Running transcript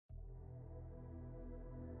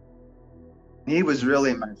He was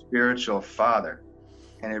really my spiritual father,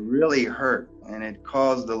 and it really hurt, and it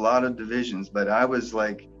caused a lot of divisions. But I was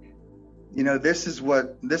like, this is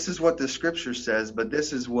what the scripture says, but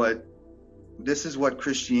this is what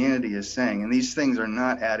Christianity is saying, and these things are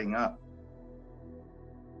not adding up.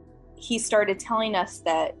 He started telling us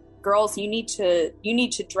that, girls, you need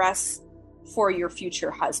to dress for your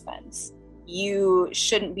future husbands. You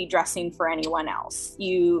shouldn't be dressing for anyone else.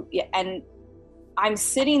 And I'm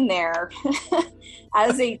sitting there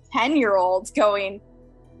as a 10-year-old going,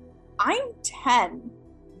 I'm 10.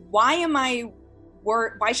 Why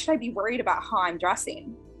should I be worried about how I'm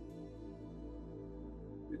dressing?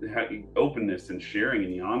 The openness and sharing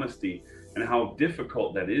and the honesty, and how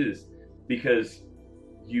difficult that is, because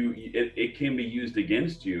it can be used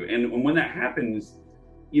against you. And when that happens,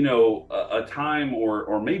 a time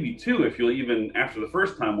or maybe two, if you'll, even after the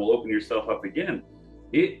first time, will open yourself up again,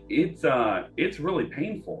 it's really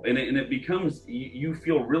painful, and it becomes, you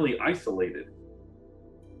feel really isolated.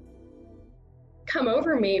 Come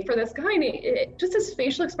over me for this guy, and just his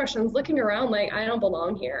facial expressions, looking around like, I don't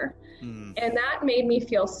belong here. And that made me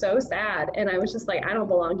feel so sad, and I was just like, I don't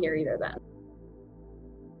belong here either then.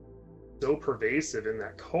 So pervasive in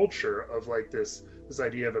that culture of like this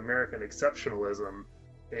idea of American exceptionalism,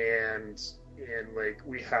 and like,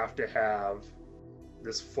 we have to have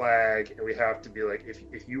this flag, and we have to be like,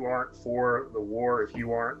 if you aren't for the war, if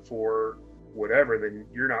you aren't for whatever, then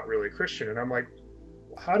you're not really a Christian. And I'm like,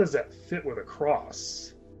 how does that fit with a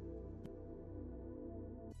cross?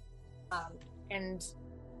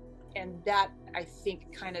 And that, I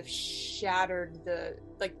think, kind of shattered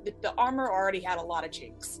the armor already had a lot of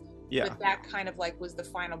chinks. Yeah. But that kind of like was the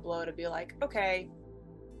final blow to be like, okay,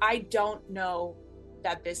 I don't know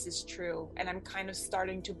that this is true, and I'm kind of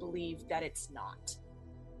starting to believe that it's not.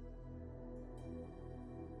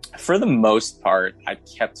 For the most part, I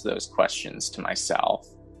kept those questions to myself,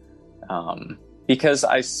 because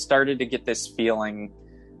I started to get this feeling,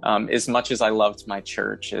 as much as I loved my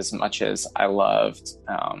church, as much as I loved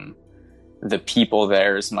the people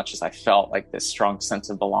there, as much as I felt like this strong sense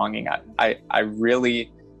of belonging, I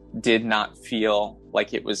really did not feel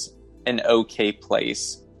like it was an okay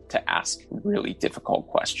place to ask really difficult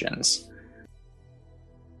questions.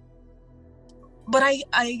 But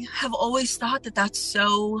I have always thought that that's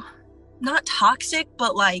so, not toxic,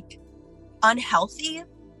 but like unhealthy,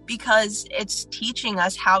 because it's teaching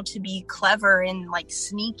us how to be clever and like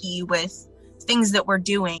sneaky with things that we're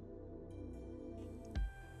doing.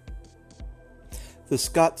 The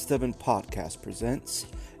Scott Stebbin Podcast presents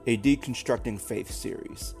a Deconstructing Faith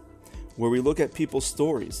series, where we look at people's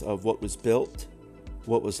stories of what was built,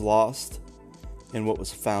 what was lost, and what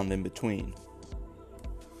was found in between.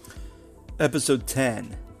 Episode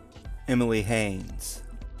 10, Emily Haynes.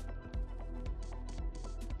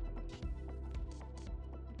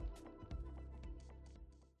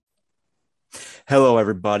 Hello,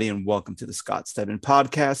 everybody, and welcome to the Scott Stebbin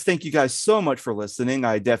Podcast. Thank you guys so much for listening.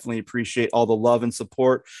 I definitely appreciate all the love and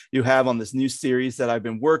support you have on this new series that I've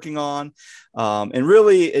been working on. And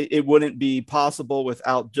really, it wouldn't be possible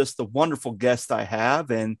without just the wonderful guest I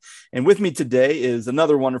have. And with me today is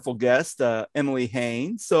another wonderful guest, Emily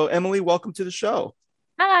Haynes. So, Emily, welcome to the show.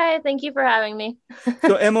 Hi, thank you for having me.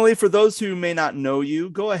 So, Emily, for those who may not know you,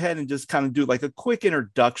 go ahead and just kind of do like a quick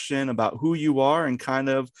introduction about who you are and kind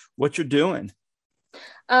of what you're doing.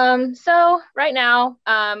 So right now,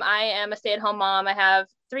 I am a stay-at-home mom. I have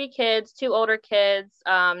 3 kids, 2 older kids,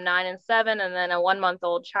 9 and 7, and then a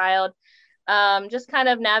 1-month-old child. Just kind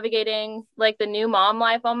of navigating like the new mom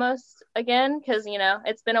life almost again, because,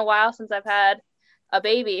 it's been a while since I've had a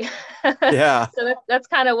baby. Yeah. So that's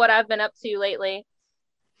kind of what I've been up to lately.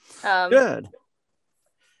 Good.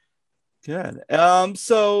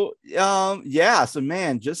 So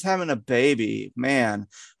man, just having a baby, man,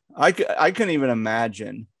 I couldn't even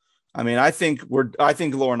imagine. I mean, I think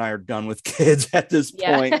Laura and I are done with kids at this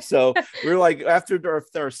point. So we're like, after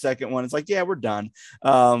our second one, it's like, yeah, we're done.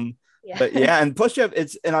 But yeah, and plus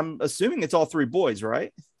and I'm assuming it's all 3 boys,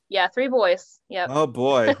 right? Yeah, 3 boys. Yep. Oh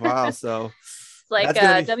boy. Wow. So it's like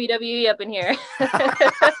WWE up in here.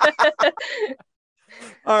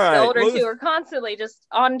 All right. The older 2 are constantly just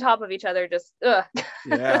on top of each other, just ugh.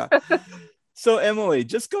 Yeah. So, Emily,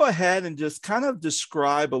 just go ahead and just kind of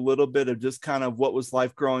describe a little bit of just kind of what was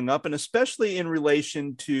life growing up, and especially in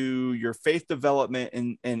relation to your faith development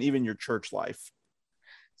and even your church life.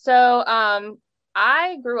 So,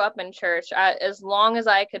 I grew up in church. As long as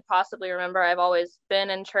I could possibly remember, I've always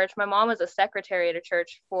been in church. My mom was a secretary at a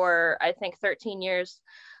church for, I think, 13 years.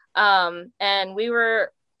 And we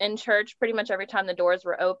were in church pretty much every time the doors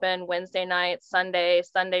were open, Wednesday nights, Sunday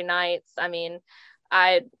nights. I mean,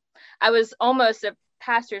 I was almost a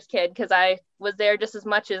pastor's kid because I was there just as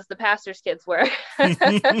much as the pastor's kids were.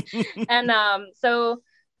 And so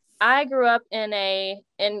I grew up in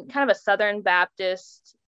kind of a Southern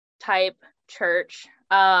Baptist type church.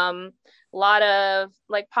 A lot of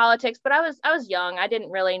like politics, but I was young. I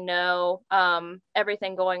didn't really know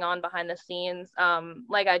everything going on behind the scenes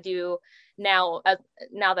like I do now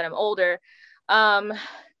that I'm older.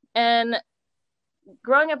 And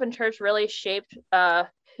growing up in church really shaped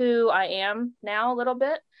who I am now a little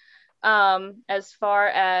bit, as far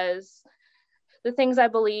as the things I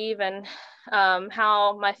believe and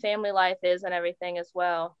how my family life is and everything as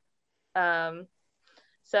well.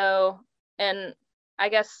 So, and I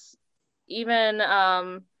guess even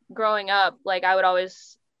growing up, like I would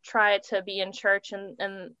always try to be in church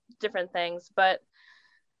and different things, but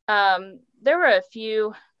there were a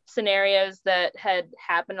few scenarios that had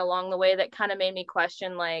happened along the way that kind of made me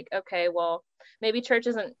question, like, okay, well, maybe church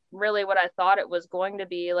isn't really what I thought it was going to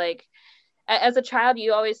be. Like, as a child,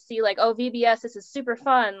 you always see like, oh, VBS, this is super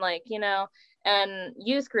fun, like, you know, and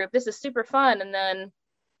youth group, this is super fun. And then,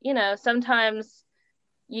 you know, sometimes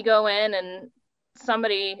you go in and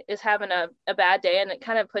somebody is having a bad day, and it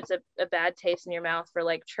kind of puts a bad taste in your mouth for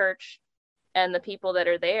like church and the people that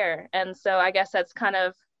are there. And so I guess that's kind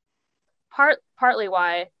of partly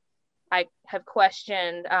why I have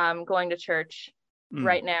questioned going to church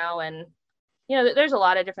right now. And, you know, there's a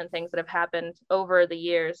lot of different things that have happened over the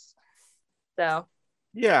years. So,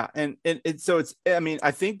 yeah. And so it's, I mean,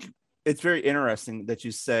 I think it's very interesting that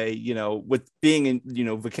you say, you know, with being in, you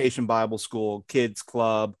know, Vacation Bible School, kids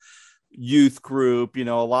club, youth group, you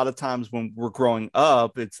know, a lot of times when we're growing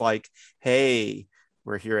up, it's like, hey,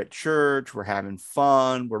 we're here at church, we're having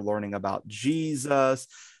fun, we're learning about Jesus,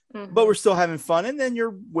 but we're still having fun. And then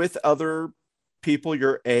you're with other people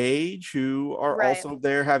your age who are also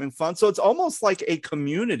there having fun. So it's almost like a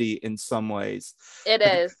community in some ways. It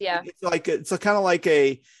is, yeah. It's like, it's kind of like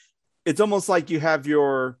it's almost like you have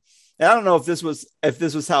your, and I don't know if this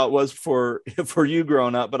was how it was for you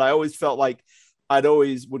growing up, but I always felt like I'd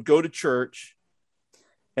always would go to church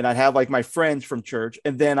and I'd have like my friends from church,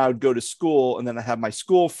 and then I would go to school, and then I have my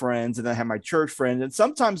school friends, and then I have my church friends. And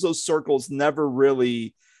sometimes those circles never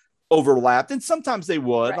really overlapped, and sometimes they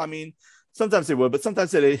would. I mean, sometimes they would, but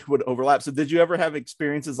sometimes they would overlap. So did you ever have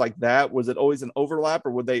experiences like that? Was it always an overlap,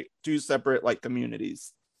 or were they two separate like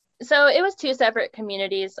communities? So it was two separate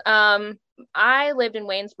communities. I lived in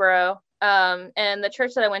Waynesboro, and the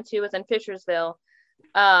church that I went to was in Fishersville.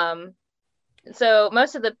 So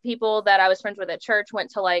most of the people that I was friends with at church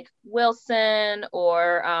went to like Wilson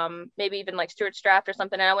or maybe even like Stuart Straft or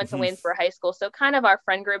something. And I went to Waynesboro High School. So kind of our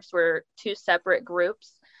friend groups were two separate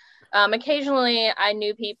groups. Occasionally I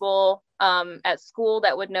knew people at school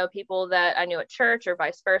that would know people that I knew at church or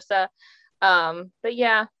vice versa. But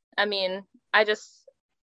yeah, I mean, I just,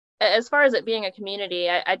 as far as it being a community,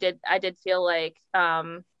 I did feel like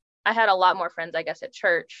I had a lot more friends, I guess, at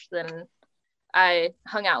church than I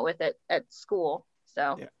hung out with it at school.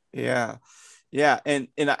 So yeah. And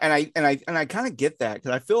I kind of get that,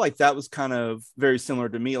 because I feel like that was kind of very similar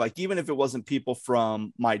to me. Like, even if it wasn't people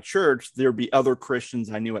from my church, there'd be other Christians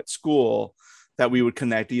I knew at school that we would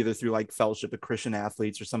connect either through like Fellowship of Christian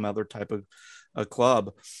Athletes or some other type of a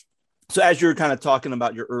club. So as you're kind of talking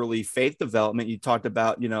about your early faith development, you talked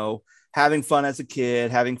about, you know, having fun as a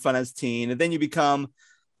kid, having fun as a teen, and then you become,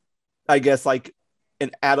 I guess, like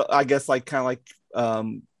an adult, I guess, like kind of like,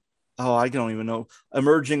 I don't even know,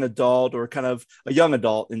 emerging adult or kind of a young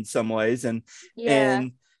adult in some ways. And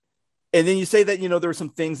then you say that, you know, there were some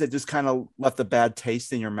things that just kind of left a bad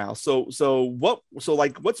taste in your mouth. So what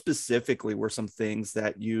specifically were some things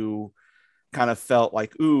that you kind of felt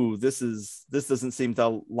like, ooh, this doesn't seem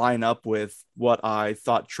to line up with what I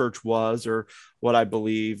thought church was or what I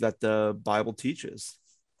believe that the Bible teaches?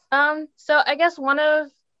 So I guess one of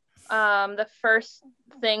the first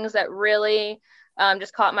things that really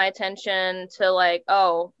just caught my attention to, like,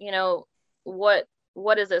 oh, you know, what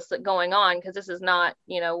is this going on? Because this is not,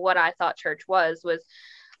 you know, what I thought church was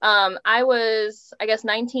I was, I guess,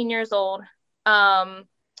 19 years old, and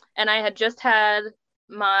I had just had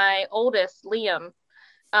my oldest, Liam,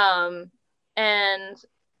 and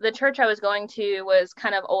the church I was going to was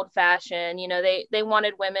kind of old fashioned. You know, they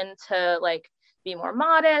wanted women to like be more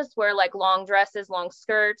modest, wear like long dresses, long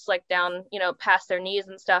skirts, like down, you know, past their knees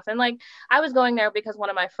and stuff. And like, I was going there because one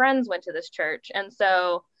of my friends went to this church. And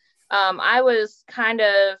so I was kind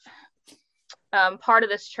of part of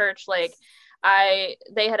this church. Like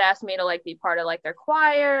they had asked me to like be part of like their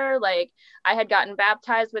choir. Like I had gotten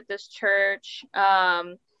baptized with this church.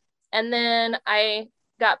 And then I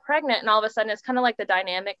got pregnant, and all of a sudden it's kind of like the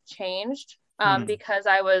dynamic changed. because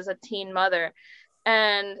I was a teen mother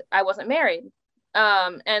and I wasn't married.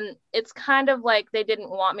 And it's kind of like they didn't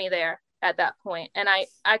want me there at that point. And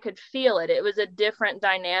I could feel it. It was a different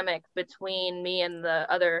dynamic between me and the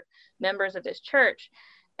other members of this church.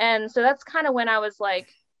 And so that's kind of when I was like,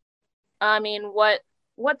 I mean,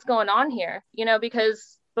 what's going on here?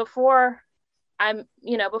 Because before I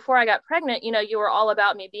got pregnant, you were all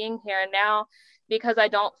about me being here. And now, because I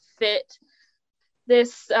don't fit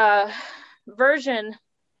this version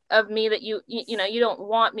of me that you don't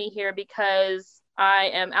want me here because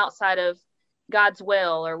I am outside of God's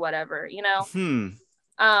will or whatever, that's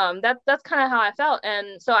kind of how I felt.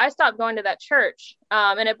 And so I stopped going to that church.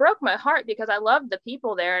 And it broke my heart because I loved the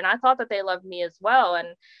people there and I thought that they loved me as well. And,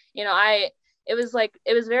 it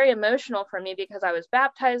was very emotional for me because I was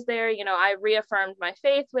baptized there. I reaffirmed my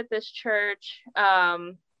faith with this church.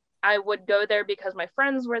 I would go there because my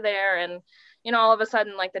friends were there, and, all of a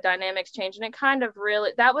sudden, like, the dynamics changed. And it kind of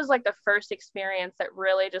really, that was like the first experience that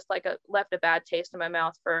really just like left a bad taste in my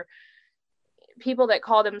mouth for people that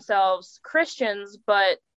call themselves Christians,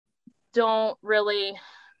 but don't really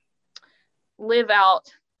live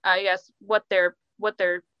out, I guess, what they're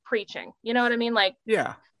preaching. You know what I mean? Like,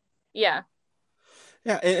 yeah.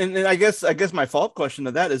 And I guess my follow-up question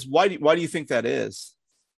to that is why do you think that is?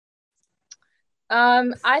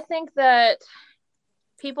 I think that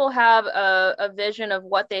people have a vision of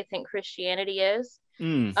what they think Christianity is,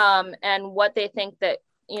 and what they think that,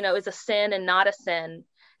 is a sin and not a sin.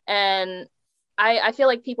 And I feel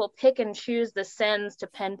like people pick and choose the sins to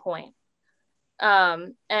pinpoint.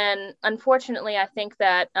 And unfortunately, I think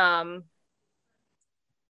that,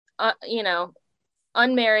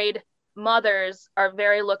 unmarried mothers are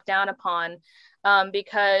very looked down upon,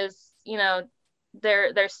 because,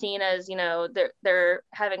 they're seen as, they're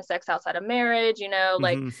having sex outside of marriage,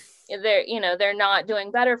 like they're not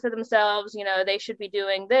doing better for themselves. They should be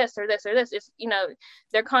doing this or this or this. It's,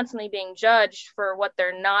 they're constantly being judged for what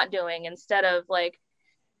they're not doing instead of like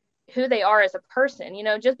who they are as a person.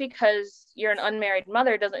 Just because you're an unmarried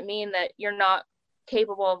mother doesn't mean that you're not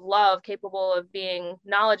capable of love, capable of being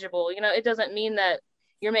knowledgeable. It doesn't mean that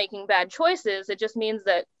you're making bad choices. It just means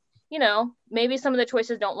that, maybe some of the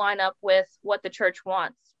choices don't line up with what the church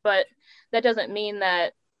wants, but that doesn't mean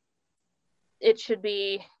that it should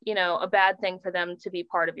be, a bad thing for them to be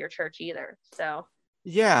part of your church either. So,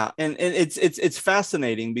 yeah. And it's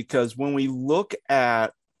fascinating because when we look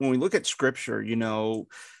at scripture,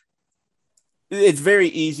 it's very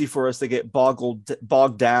easy for us to get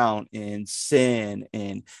bogged down in sin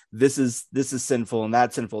and this is sinful and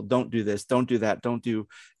that's sinful. Don't do this, don't do that, don't do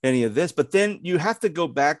any of this. But then you have to go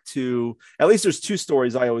back to, at least there's two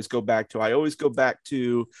stories I always go back to. I always go back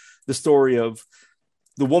to the story of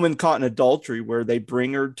the woman caught in adultery, where they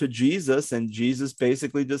bring her to Jesus, and Jesus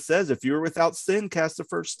basically just says, if you're without sin, cast the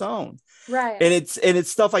first stone. Right. And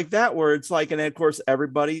it's stuff like that where it's like, and then of course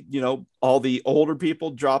everybody, all the older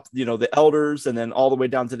people drop, the elders, and then all the way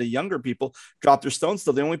down to the younger people drop their stones.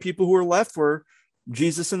 So the only people who were left were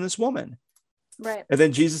Jesus and this woman. Right. And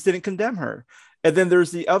then Jesus didn't condemn her. And then there's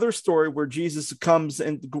the other story where Jesus comes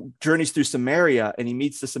and journeys through Samaria, and he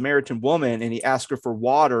meets the Samaritan woman, and he asks her for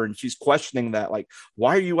water. And she's questioning that, like,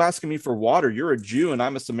 why are you asking me for water? You're a Jew and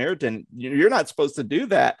I'm a Samaritan. You're not supposed to do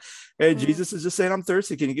that. And Jesus is just saying, I'm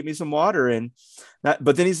thirsty. Can you give me some water?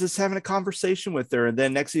 But then he's just having a conversation with her. And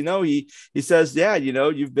then next thing you know, he says, yeah,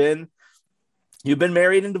 you've been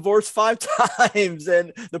married and divorced 5 times,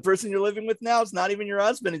 and the person you're living with now is not even your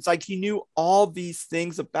husband. It's like he knew all these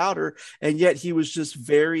things about her, and yet he was just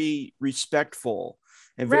very respectful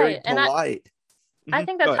and very polite. I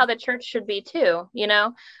think that's how the church should be too,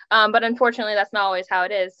 but unfortunately that's not always how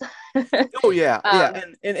it is. Oh yeah.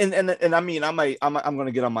 And I mean, I'm going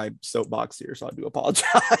to get on my soapbox here, so I do apologize.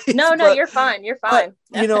 No, you're fine. You're fine.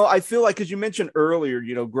 But, I feel like, cause you mentioned earlier,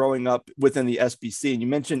 growing up within the SBC, and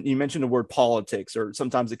you mentioned the word politics, or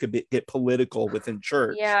sometimes it could get political within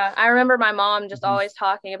church. Yeah. I remember my mom just always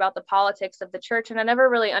talking about the politics of the church, and I never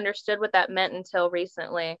really understood what that meant until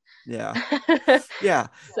recently. Yeah. Yeah.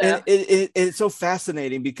 So. And it's so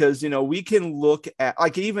fascinating because, we can look at,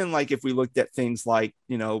 like, even like if we looked at things like,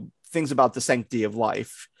 things about the sanctity of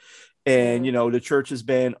life, and, the church has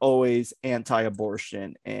been always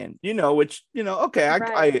anti-abortion, and, which, okay,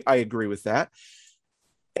 Right. I agree with that.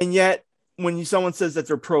 And yet when someone says that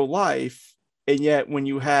they're pro-life, and yet when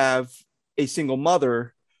you have a single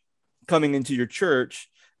mother coming into your church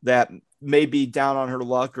that may be down on her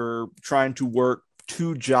luck or trying to work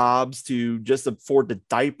 2 jobs to just afford the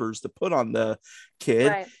diapers to put on the kid.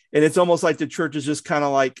 Right. And it's almost like the church is just kind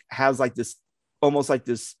of like has like this, almost like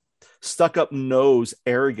this stuck up nose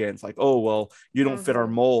arrogance, like, oh, well, you don't fit our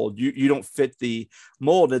mold. You don't fit the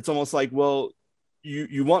mold. It's almost like, well,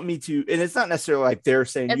 you want me to, and it's not necessarily like they're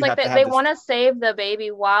saying it's you like have they to want to save the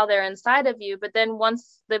baby while they're inside of you, but then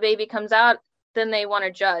once the baby comes out, then they want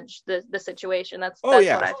to judge the situation. That's what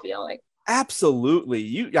I feel like.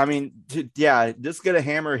 Absolutely. Just get a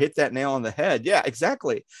hammer, hit that nail on the head. Yeah,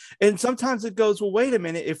 exactly. And sometimes it goes, well, wait a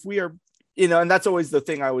minute, if we are, and that's always the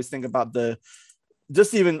thing I always think about,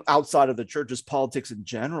 just even outside of the church, just politics in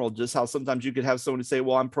general, just how sometimes you could have someone say,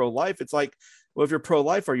 well, I'm pro-life. It's like, well, if you're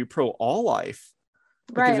pro-life, are you pro all life?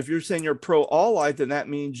 Because if you're saying you're pro all life, then that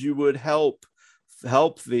means you would help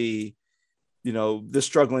the, the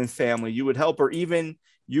struggling family. You would help, or even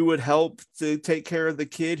you would help to take care of the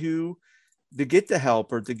kid to get the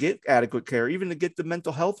help or to get adequate care, even to get the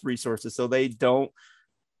mental health resources so they don't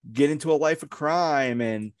get into a life of crime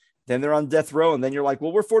and then they're on death row. And then you're like,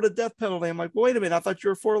 well, we're for the death penalty. I'm like, well, wait a minute, I thought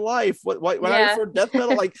you were for life. Why are you for death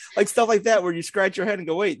penalty? like stuff like that, where you scratch your head and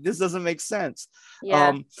go, wait, this doesn't make sense.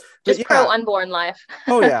 Just pro unborn life.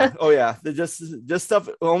 oh yeah. Just stuff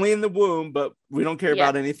only in the womb, but we don't care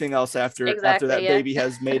about anything else after that baby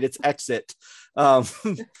has made its exit.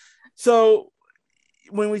 So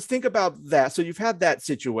when we think about that, so you've had that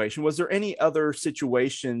situation, was there any other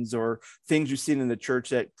situations or things you've seen in the church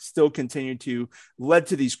that still continue to led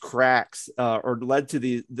to these cracks or led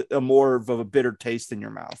to a more of a bitter taste in your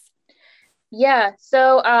mouth? Yeah.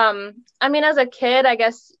 So, as a kid, I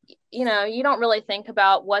guess, you don't really think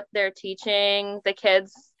about what they're teaching the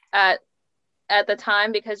kids at the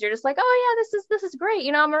time, because you're just like, oh yeah, this is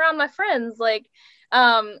great. I'm around my friends. Like,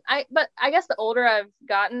 but I guess the older I've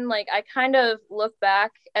gotten, like, I kind of look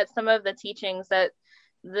back at some of the teachings that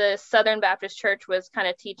the Southern Baptist Church was kind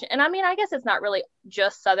of teaching. And I guess it's not really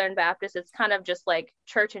just Southern Baptist. It's kind of just like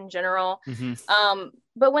church in general.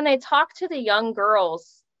 But when they talk to the young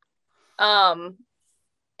girls,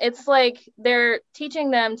 it's like they're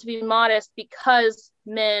teaching them to be modest because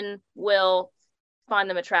men will find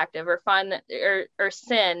them attractive or or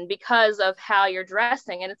sin because of how you're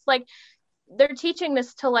dressing. And it's like they're teaching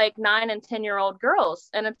this to like 9 and 10-year-old girls,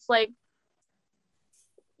 and it's like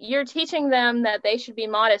you're teaching them that they should be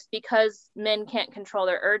modest because men can't control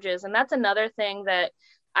their urges. And that's another thing that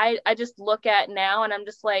I just look at now, and I'm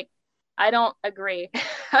just like, I don't agree.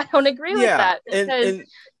 I don't agree with that, because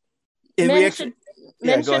men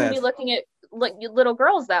shouldn't be looking at like little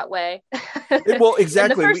girls that way. Well,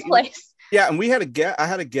 exactly. In the first place. Yeah, and I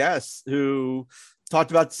had a guest who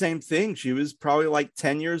talked about the same thing. She was probably like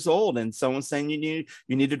 10 years old, and someone saying you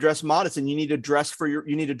need to dress modest, and you need to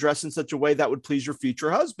dress in such a way that would please your future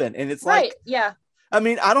husband. And it's right, like, yeah. I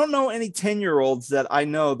don't know any 10-year-olds that I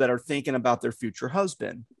know that are thinking about their future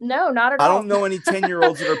husband. No, not at all. I don't know any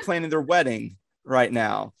 10-year-olds that are planning their wedding right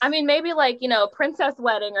now. Maybe like, princess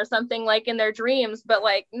wedding or something, like in their dreams, but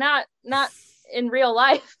like not in real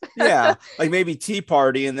life. Yeah, like maybe tea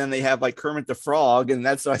party, and then they have like Kermit the Frog, and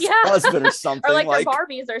that's like husband or something, or like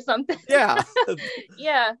Barbies or something. Yeah.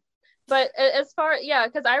 Yeah, but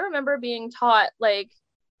because I remember being taught like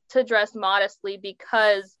to dress modestly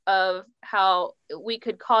because of how we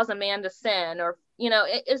could cause a man to sin, or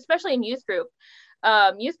especially in youth group.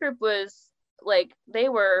 Youth group was like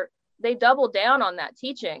they doubled down on that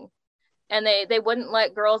teaching. And they wouldn't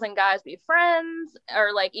let girls and guys be friends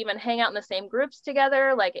or like even hang out in the same groups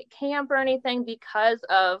together, like at camp or anything, because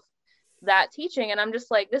of that teaching. And I'm just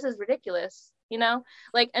like, this is ridiculous,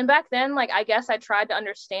 like, and back then, like, I guess I tried to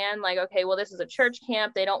understand, like, okay, well, this is a church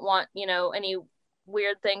camp. They don't want, any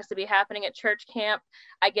weird things to be happening at church camp.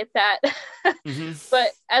 I get that.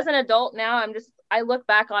 But as an adult now, I look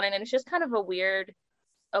back on it, and it's just kind of a weird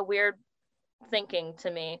thinking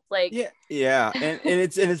to me, like and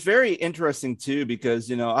it's very interesting too, because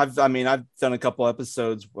I've done a couple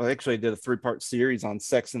episodes. Well, actually I did a 3-part series on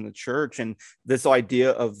sex in the church, and this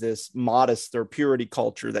idea of this modest or purity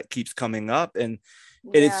culture that keeps coming up, and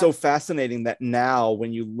it's so fascinating that now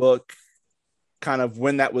when you look kind of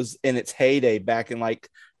when that was in its heyday back in like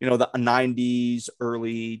the 90s,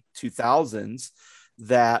 early 2000s,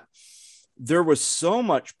 that there was so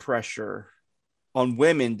much pressure on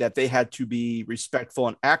women that they had to be respectful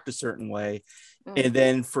and act a certain way. And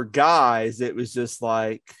then for guys, it was just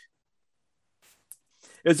like,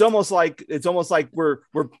 it's almost like we're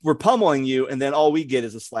pummeling you, and then all we get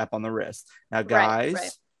is a slap on the wrist. Now,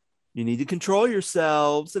 guys, you need to control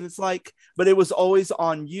yourselves. And it's like, but it was always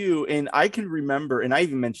on you. And I can remember, and I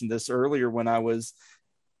even mentioned this earlier when I was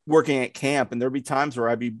working at camp, and there'd be times where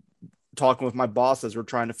I'd be talking with my boss as we're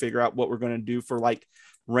trying to figure out what we're going to do for like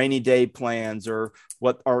rainy day plans or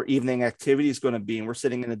what our evening activity is going to be. And we're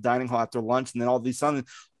sitting in a dining hall after lunch, and then all of a sudden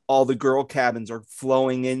all the girl cabins are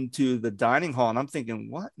flowing into the dining hall. And I'm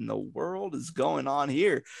thinking, what in the world is going on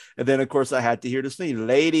here? And then, of course, I had to hear this thing,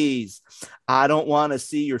 ladies, I don't want to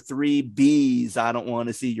see your 3 Bs. I don't want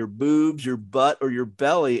to see your boobs, your butt, or your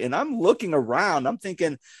belly. And I'm looking around. I'm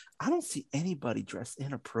thinking, I don't see anybody dressed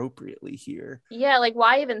inappropriately here. Yeah, like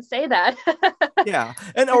why even say that? Yeah.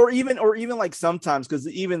 And or even like sometimes, because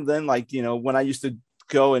even then, like, you know, when I used to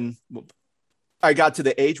go and I got to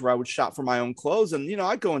the age where I would shop for my own clothes, and, you know,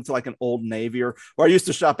 I'd go into like an Old Navy or I used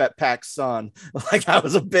to shop at PacSun. Like I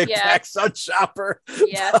was a big PacSun shopper.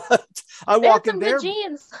 Yeah. I walk in there.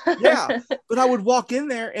 Jeans. Yeah. But I would walk in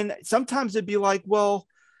there and sometimes it'd be like, well,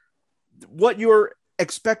 what you're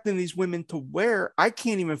expecting these women to wear, I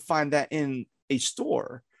can't even find that in a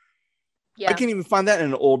store. Yeah. I can't even find that in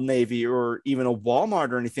an Old Navy or even a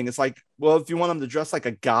Walmart or anything. It's like, well, if you want them to dress like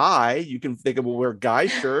a guy, you can think of wear guy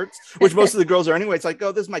shirts, which most of the girls are anyway. It's like,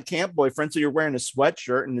 oh, this is my camp boyfriend, so you're wearing a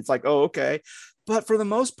sweatshirt, and it's like, oh, okay. But for the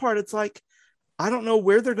most part, it's like, I don't know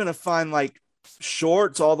where they're going to find like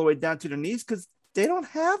shorts all the way down to their knees, because they don't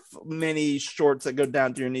have many shorts that go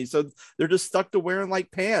down to your knees, so they're just stuck to wearing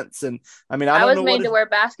like pants. And I mean, I was made to wear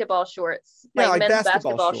basketball shorts, like men's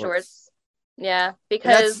basketball shorts. Yeah,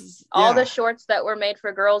 because all the shorts that were made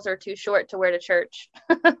for girls are too short to wear to church.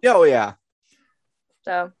 Oh yeah.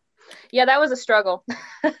 So, yeah, that was a struggle.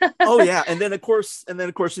 Oh yeah, and then of course,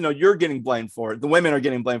 you know, you're getting blamed for it. The women are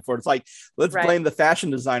getting blamed for it. It's like, let's blame the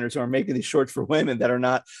fashion designers who are making these shorts for women that are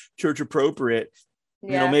not church appropriate.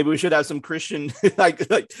 You know, maybe we should have some Christian, like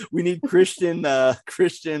we need Christian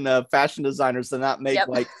fashion designers to not make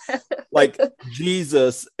like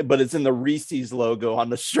Jesus, but it's in the Reese's logo on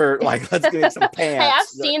the shirt. Like, let's get some pants. Hey, I've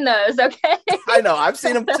seen those. Okay. I know, I've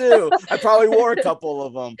seen them too. I probably wore a couple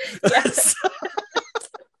of them.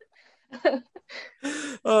 Yeah.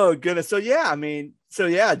 Oh goodness. So yeah,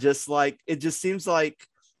 just like it just seems like.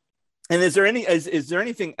 And is there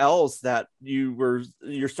anything else that you're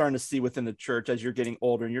starting to see within the church as you're getting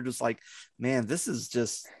older, and you're just like, man, this is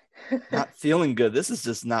just not feeling good. This is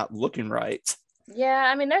just not looking right. Yeah,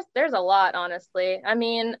 I mean, there's a lot, honestly. I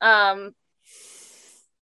mean,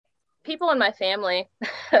 people in my family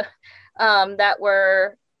that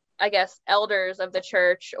were, I guess, elders of the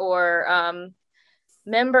church or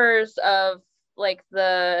members of like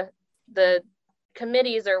the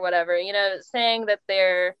committees or whatever, you know, saying that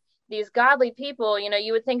they're these godly people, you know,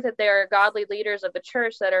 you would think that they're godly leaders of the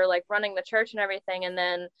church that are like running the church and everything. And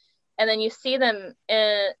then you see them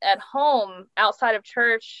at home outside of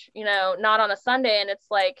church, you know, not on a Sunday. And it's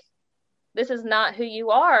like, this is not who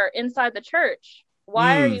you are inside the church.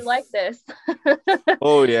 Why are you like this?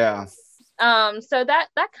 Oh yeah. So that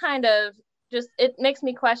kind of just, it makes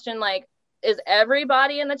me question, like, is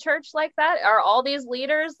everybody in the church like that? Are all these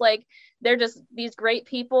leaders, like, they're just these great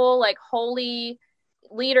people, like holy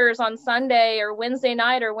leaders on Sunday or Wednesday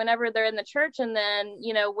night or whenever they're in the church, and then,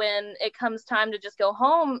 you know, when it comes time to just go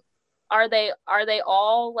home, are they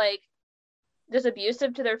all like just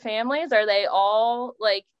abusive to their families? Are they all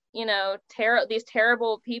like, you know, these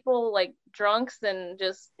terrible people, like drunks and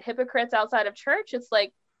just hypocrites outside of church? It's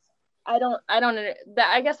like,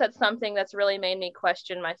 I guess that's something that's really made me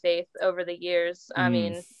question my faith over the years. I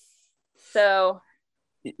mean, so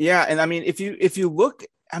yeah. And I mean, if you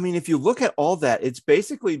look at all that, it's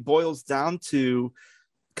basically boils down to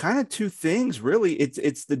kind of two things, really.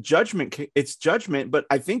 It's the judgment. It's judgment, but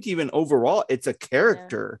I think even overall, it's a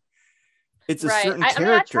character. Yeah. It's a certain character. I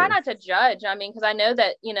mean, I try not to judge. I mean, because I know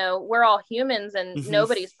that, you know, we're all humans and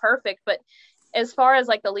nobody's perfect. But as far as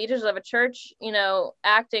like the leaders of a church, you know,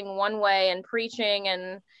 acting one way and preaching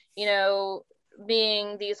and, you know,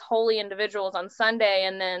 being these holy individuals on Sunday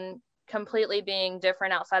and then completely being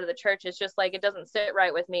different outside of the church, it's just like, it doesn't sit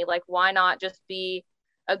right with me. Like, why not just be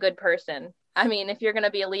a good person? I mean, if you're going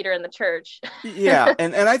to be a leader in the church. Yeah.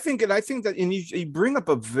 And I think that, and you bring up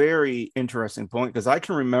a very interesting point, because I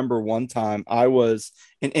can remember one time I was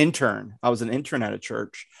an intern at a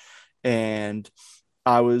church, and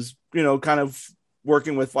I was, you know, kind of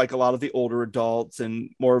working with like a lot of the older adults and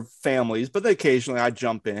more families, but occasionally I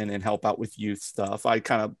jump in and help out with youth stuff. I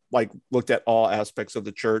kind of like looked at all aspects of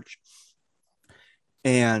the church.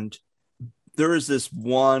 And there was this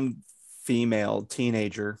one female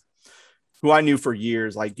teenager who I knew for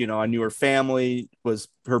years. Like, you know, I knew her family, was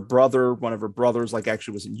her brother, one of her brothers, like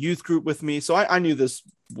actually was in youth group with me. So I knew this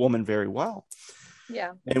woman very well.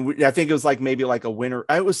 Yeah. And I think it was like maybe like a winter,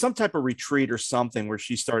 it was some type of retreat or something where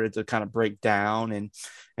she started to kind of break down and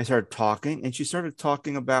started talking. And she started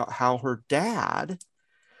talking about how her dad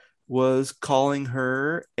was calling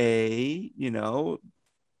her a, you know,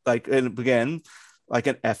 like, and again, like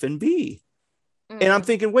an F&B. And I'm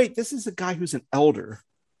thinking, wait, this is a guy who's an elder.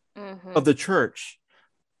 of the church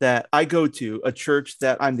that I go to, a church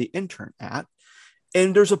that I'm the intern at.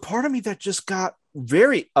 And there's a part of me that just got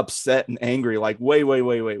very upset and angry, like,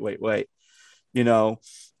 wait. You know,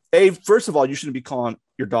 first of all, you shouldn't be calling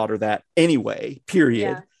your daughter that anyway, period.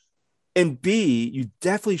 Yeah. And B, you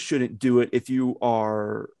definitely shouldn't do it if you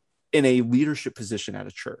are in a leadership position at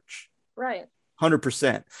a church. Right.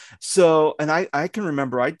 100%. So, and I can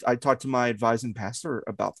remember I talked to my advising pastor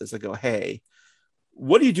about this. I go, hey,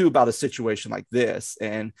 what do you do about a situation like this?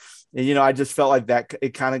 And you know, I just felt like that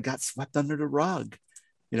it kind of got swept under the rug.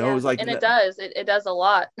 You know, it was like, and it does a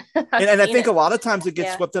lot. and I think a lot of times it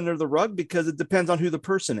gets swept under the rug because it depends on who the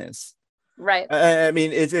person is. Right. I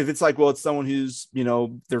mean, if it's like, well, it's someone who's, you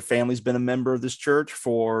know, their family's been a member of this church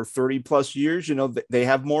for 30 plus years, you know, they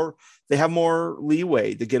have more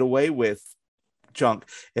leeway to get away with junk.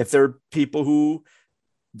 If they're people who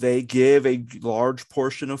they give a large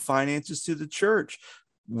portion of finances to the church,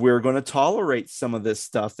 we're going to tolerate some of this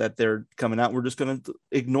stuff that they're coming out. We're just going to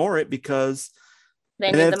ignore it because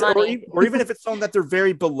they need the money. Or even if it's someone that they're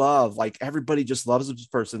very beloved, like everybody just loves this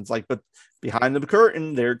person. It's like, but behind the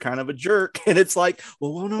curtain, they're kind of a jerk. And it's like,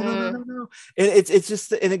 well, no. And it's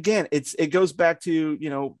just, and again, it goes back to, you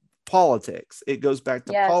know, politics. It goes back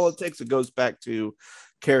to politics. It goes back to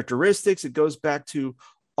characteristics. It goes back to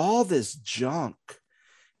all this junk.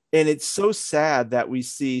 And it's so sad that we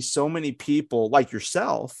see so many people like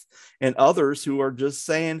yourself and others who are just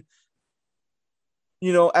saying,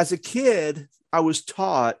 you know, as a kid, I was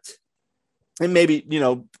taught, and maybe, you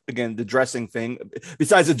know, again, the dressing thing,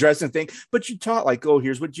 besides the dressing thing, but you taught like, oh,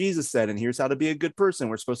 here's what Jesus said, and here's how to be a good person.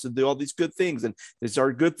 We're supposed to do all these good things, and these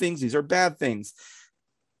are good things, these are bad things.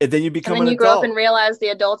 And then you become an adult. Grow up and realize the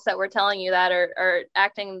adults that were telling you that are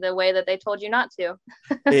acting the way that they told you not to.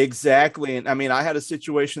 Exactly. And I mean, I had a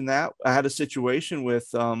situation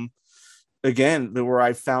with, again, where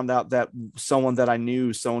I found out that someone that I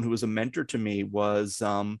knew, someone who was a mentor to me, was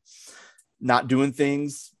not doing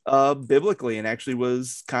things biblically and actually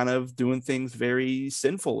was kind of doing things very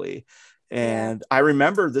sinfully. And I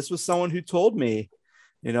remember this was someone who told me,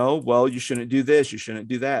 you know, well, you shouldn't do this, you shouldn't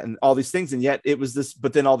do that, and all these things. And yet it was this,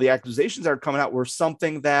 but then all the accusations that are coming out were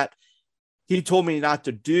something that he told me not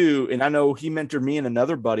to do. And I know he mentored me and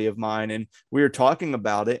another buddy of mine, and we were talking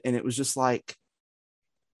about it. And it was just like,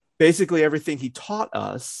 basically everything he taught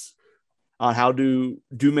us on how to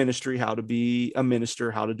do ministry, how to be a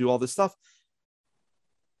minister, how to do all this stuff,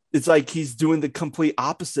 it's like he's doing the complete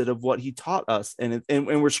opposite of what he taught us. And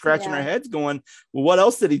we're scratching our heads going, well, what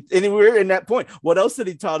else did he, and we're in that point, what else did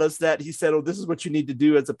he taught us that he said, oh, this is what you need to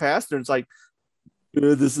do as a pastor? And it's like,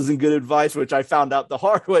 this isn't good advice, which I found out the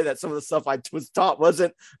hard way that some of the stuff I was taught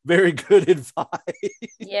wasn't very good advice.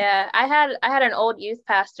 Yeah. I had an old youth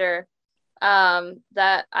pastor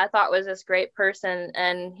that I thought was this great person.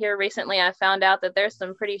 And here recently I found out that there's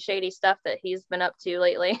some pretty shady stuff that he's been up to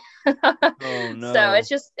lately. Oh no. So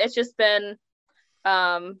it's just been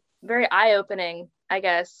very eye-opening, I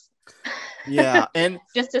guess. Yeah. And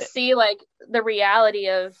just to see like the reality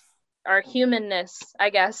of our humanness, I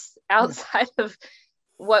guess, outside of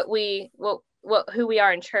who we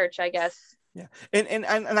are in church, I guess. Yeah. And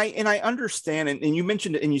I understand, and you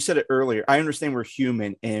mentioned it and you said it earlier. I understand we're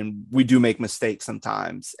human and we do make mistakes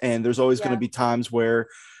sometimes. And there's always going to be times where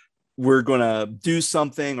we're going to do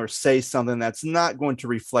something or say something that's not going to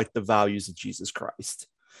reflect the values of Jesus Christ.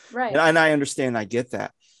 Right. And I understand, I get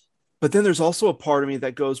that. But then there's also a part of me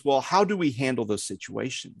that goes, well, how do we handle those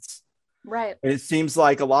situations? Right. And it seems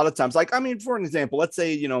like a lot of times, like, I mean, for an example, let's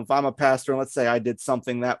say, you know, if I'm a pastor and let's say I did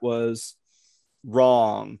something that was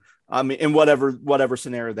wrong, I mean, in whatever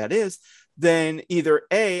scenario that is, then either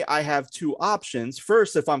A, I have two options.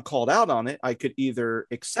 First, if I'm called out on it, I could either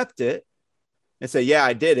accept it and say, yeah,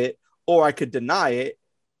 I did it, or I could deny it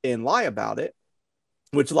and lie about it,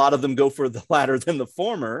 which a lot of them go for the latter than the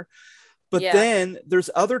former. But then there's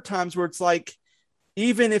other times where it's like,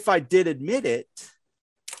 even if I did admit it,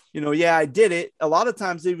 you know, yeah, I did it. A lot of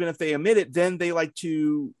times, even if they admit it, then they like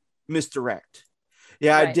to misdirect.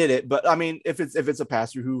 Yeah, right. I did it. But I mean, if it's a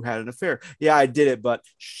pastor who had an affair, yeah, I did it. But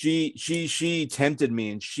she tempted me,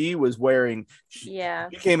 and she was wearing. She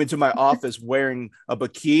came into my office wearing a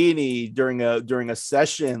bikini during a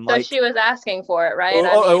session. So like, she was asking for it, right?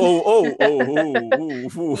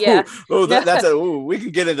 We can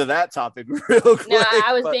get into that topic real quick. No,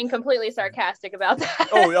 I was being completely sarcastic about that.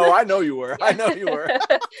 I know you were. I know you were.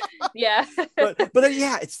 Yeah. But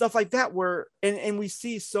yeah, it's stuff like that where, and we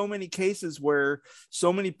see so many cases where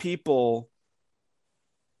so many people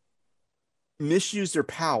misuse their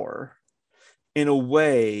power in a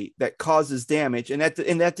way that causes damage. And at the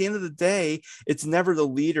end of the day, it's never the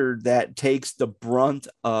leader that takes the brunt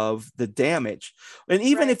of the damage. And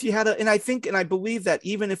even if you had and I believe that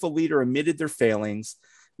even if a leader admitted their failings,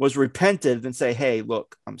 was repentant and say, hey,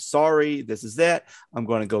 look, I'm sorry, this is that, I'm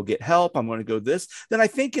going to go get help, I'm going to go this, then I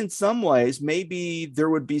think in some ways, maybe there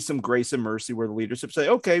would be some grace and mercy where the leadership say,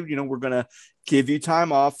 okay, we're going to give you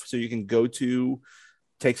time off so you can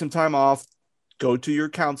take some time off, go to your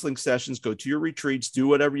counseling sessions, go to your retreats, do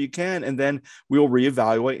whatever you can. And then we'll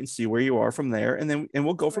reevaluate and see where you are from there. And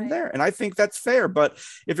we'll go from there. And I think that's fair. But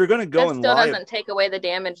if you're going to go and lie, doesn't take away the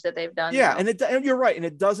damage that they've done. Yeah. And you're right. And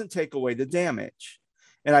it doesn't take away the damage.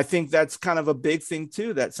 And I think that's kind of a big thing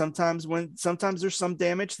too, that sometimes there's some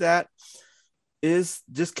damage that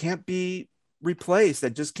just can't be replaced,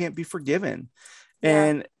 that just can't be forgiven. Yeah.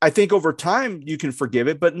 And I think over time you can forgive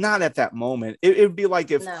it, but not at that moment. It'd be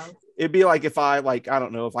like if I, I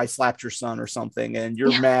don't know, if I slapped your son or something and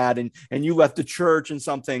you're mad and you left the church and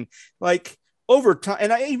something, like over time.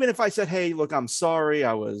 And even if I said, hey, look, I'm sorry,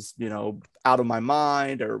 I was, out of my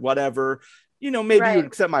mind or whatever, maybe you would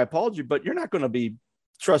accept my apology, but you're not going to be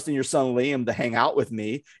trusting your son Liam to hang out with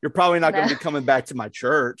me. You're probably not going to be coming back to my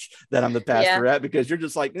church that I'm the pastor at, because you're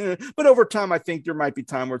just like, But over time, I think there might be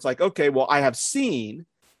time where it's like, okay, well, I have seen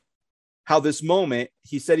how this moment,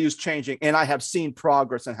 he said he was changing, and I have seen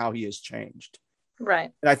progress in how he has changed.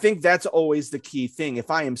 Right. And I think that's always the key thing.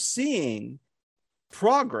 If I am seeing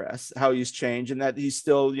progress, how he's changed, and that he's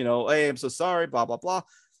still, hey, I'm so sorry, blah, blah, blah,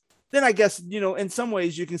 then I guess, in some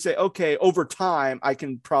ways you can say, okay, over time, I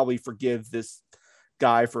can probably forgive this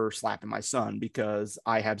guy for slapping my son, because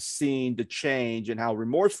I have seen the change and how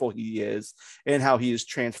remorseful he is and how he is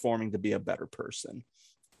transforming to be a better person.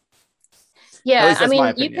 Yeah, I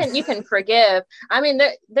mean, you can forgive. I mean,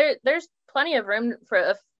 there's plenty of room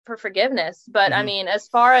for forgiveness, but I mean, as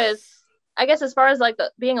far as like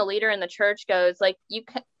being a leader in the church goes, like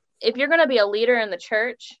if you're going to be a leader in the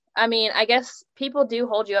church, I mean, I guess people do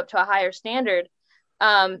hold you up to a higher standard,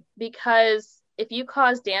 because if you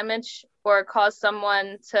cause damage or cause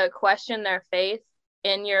someone to question their faith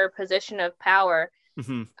in your position of power,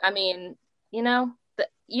 I mean,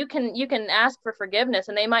 you can ask for forgiveness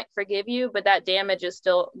and they might forgive you, but that damage is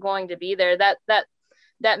still going to be there.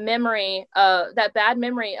 That memory, that bad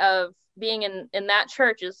memory of being in that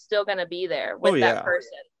church is still going to be there with that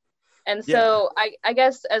person. And so I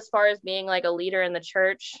guess as far as being like a leader in the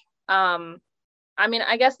church, I mean,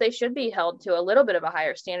 I guess they should be held to a little bit of a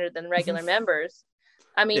higher standard than regular members.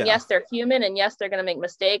 I mean, yes, they're human, and yes, they're going to make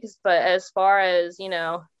mistakes. But as far as,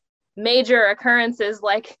 major occurrences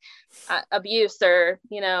like abuse or,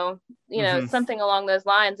 something along those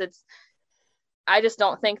lines, I just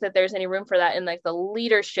don't think that there's any room for that in like the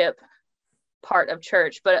leadership part of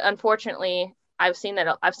church. But unfortunately, I've seen it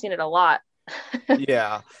a lot.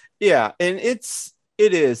 Yeah. And it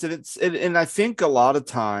is. And I think a lot of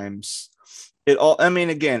times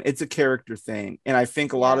again, it's a character thing. And I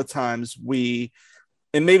think a lot of times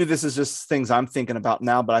and maybe this is just things I'm thinking about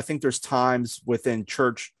now, but I think there's times in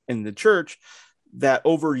the church that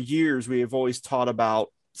over years we have always taught about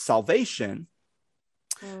salvation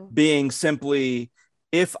being simply,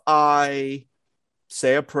 if I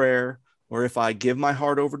say a prayer or if I give my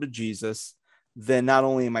heart over to Jesus, then not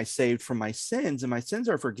only am I saved from my sins and my sins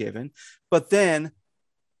are forgiven, but then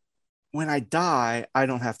when I die, I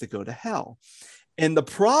don't have to go to hell. And the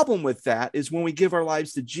problem with that is when we give our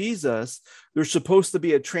lives to Jesus, there's supposed to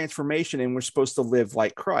be a transformation and we're supposed to live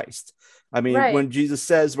like Christ. I mean, when Jesus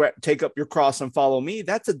says, take up your cross and follow me,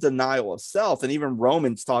 that's a denial of self. And even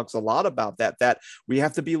Romans talks a lot about that we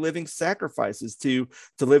have to be living sacrifices to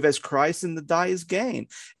live as Christ and to die as gain.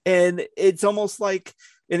 And it's almost like,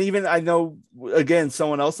 and even I know, again,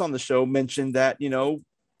 someone else on the show mentioned that,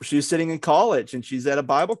 she was sitting in college and she's at a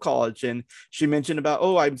Bible college and she mentioned about,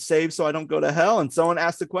 oh, I'm saved so I don't go to hell. And someone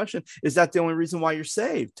asked the question, is that the only reason why you're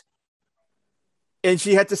saved? And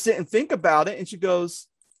she had to sit and think about it. And she goes,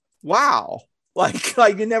 wow, like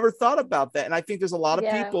you never thought about that. And I think there's a lot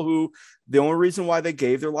of people who the only reason why they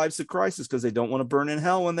gave their lives to Christ is because they don't want to burn in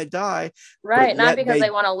hell when they die. Right. Not because they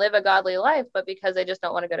want to live a godly life, but because they just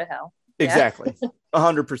don't want to go to hell. Exactly.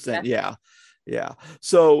 100%. Yeah.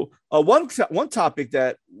 So one topic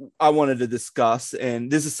that I wanted to discuss, and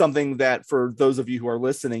this is something that for those of you who are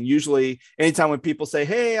listening, usually anytime when people say,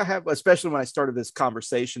 hey, especially when I started this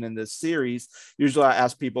conversation in this series, usually I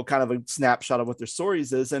ask people kind of a snapshot of what their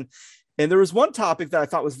stories is. And And there was one topic that I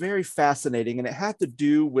thought was very fascinating, and it had to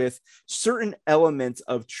do with certain elements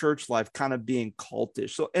of church life kind of being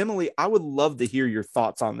cultish. So, Emily, I would love to hear your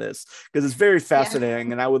thoughts on this because it's very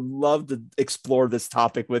fascinating, and I would love to explore this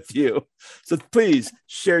topic with you. So please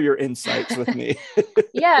share your insights with me.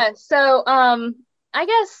 Yeah. So I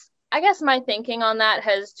guess my thinking on that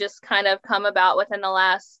has just kind of come about within the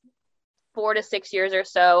last 4 to 6 years or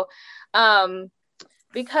so,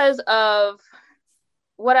 because of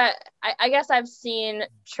what I guess I've seen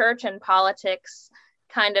church and politics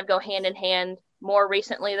kind of go hand in hand more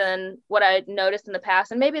recently than what I noticed in the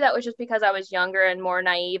past. And maybe that was just because I was younger and more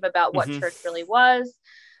naive about what church really was,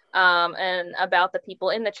 and about the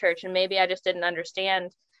people in the church. And maybe I just didn't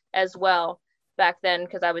understand as well back then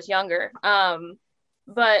because I was younger.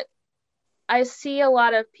 But I see a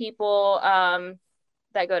lot of people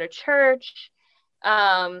that go to church.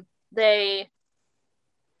 They,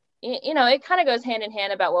 it kind of goes hand in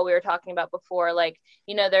hand about what we were talking about before. Like,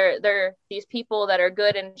 they're these people that are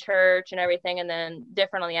good in church and everything, and then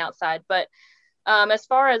different on the outside. But as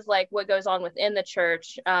far as like what goes on within the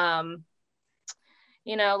church, like,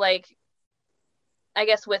 I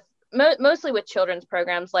guess with mostly with children's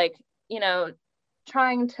programs, like,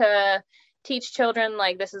 trying to teach children,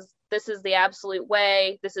 like, this is the absolute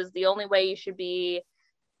way, this is the only way you should be.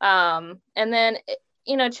 And then,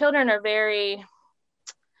 children are very,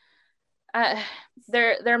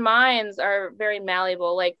 their minds are very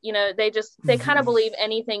malleable. Like, they kind of believe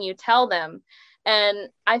anything you tell them. And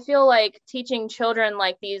I feel like teaching children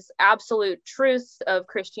like these absolute truths of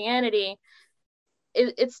Christianity,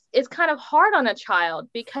 it's kind of hard on a child,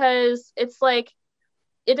 because it's like,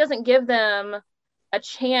 it doesn't give them a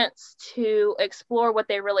chance to explore what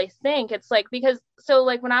they really think. It's like,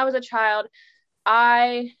 like when I was a child,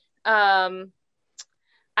 I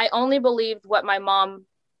only believed what my mom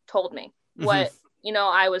told me, what,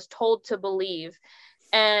 I was told to believe.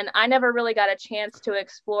 And I never really got a chance to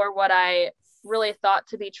explore what I really thought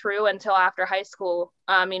to be true until after high school.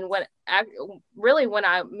 I mean, when I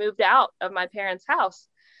moved out of my parents' house.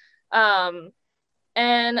 And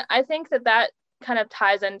I think that kind of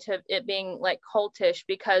ties into it being like cultish,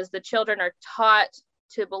 because the children are taught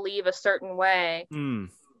to believe a certain way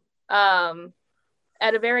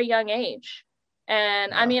at a very young age.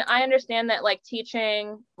 And I mean, I understand that, like,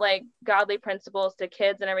 teaching like godly principles to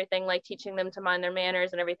kids and everything, like teaching them to mind their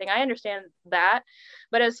manners and everything, I understand that.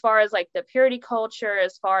 But as far as like the purity culture,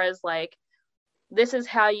 as far as like, this is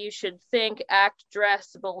how you should think, act,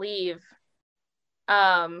 dress, believe,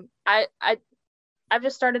 I've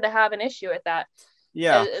just started to have an issue with that.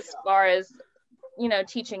 Yeah. As far as,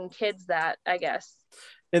 teaching kids that, I guess.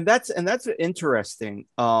 And that's interesting.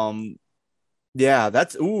 Yeah,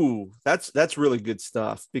 that's really good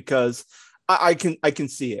stuff, because I can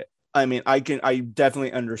see it. I mean, I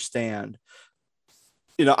definitely understand.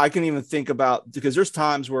 I can even think about, because there's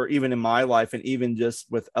times where even in my life and even just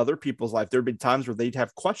with other people's life, there've been times where they'd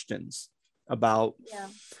have questions about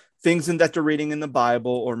things that they're reading in the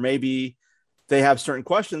Bible, or maybe they have certain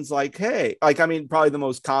questions like, hey, like, I mean, probably the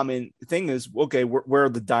most common thing is, okay, where are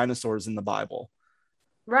the dinosaurs in the Bible?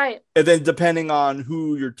 Right. And then depending on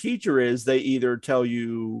who your teacher is, they either tell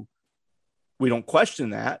you, we don't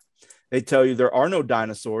question that. They tell you there are no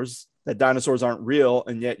dinosaurs, that dinosaurs aren't real.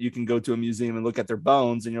 And yet you can go to a museum and look at their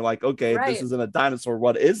bones and you're like, okay, if this isn't a dinosaur,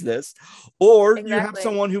 what is this? Or you have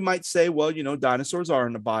someone who might say, well, dinosaurs are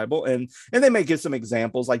in the Bible. And they may give some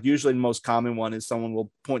examples. Like, usually the most common one is someone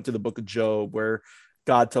will point to the book of Job, where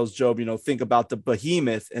God tells Job, think about the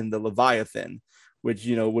behemoth and the Leviathan, which,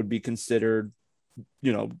 would be considered,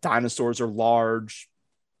 dinosaurs are large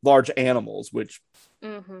animals, which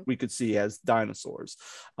we could see as dinosaurs.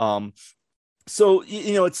 So,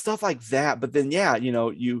 it's stuff like that. But then,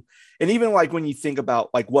 and even like when you think about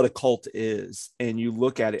like what a cult is, and you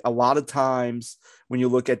look at it, a lot of times when you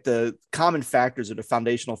look at the common factors or the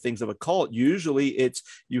foundational things of a cult, usually it's,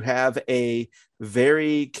 you have a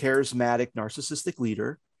very charismatic, narcissistic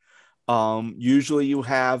leader. Usually you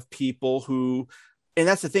have people who, and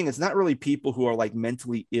that's the thing, it's not really people who are like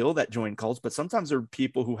mentally ill that join cults, but sometimes they're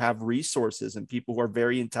people who have resources and people who are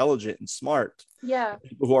very intelligent and smart. Yeah.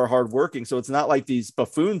 People who are hardworking. So it's not like these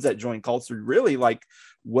buffoons that join cults. Are really like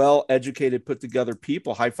well-educated, put together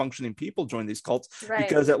people, high-functioning people join these cults,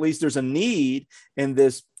 because at least there's a need, and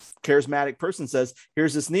this charismatic person says,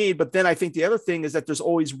 here's this need. But then I think the other thing is that there's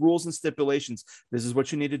always rules and stipulations. This is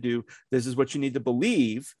what you need to do. This is what you need to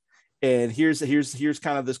believe. And here's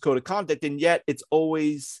kind of this code of conduct, and yet it's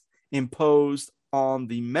always imposed on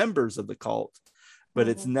the members of the cult, but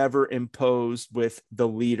it's never imposed with the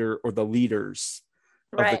leader or the leaders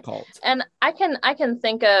of the cult. And I can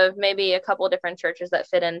think of maybe a couple of different churches that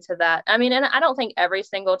fit into that. I mean, and I don't think every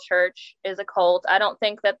single church is a cult. I don't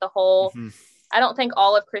think that I don't think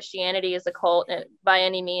all of Christianity is a cult by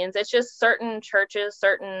any means. It's just certain churches,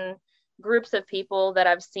 certain groups of people that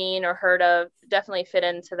I've seen or heard of definitely fit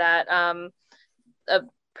into that. A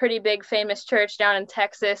pretty big famous church down in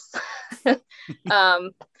Texas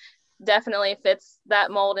definitely fits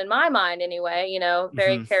that mold in my mind anyway. You know,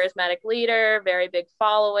 very charismatic leader, very big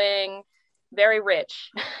following, very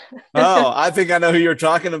rich. Oh, I think I know who you're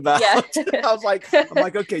talking about. Yeah. I'm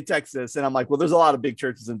like, okay, Texas. And I'm like, well, there's a lot of big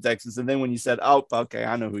churches in Texas. And then when you said, oh, okay,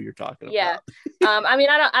 I know who you're talking about. Yeah. I mean,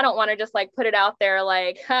 I don't want to just like put it out there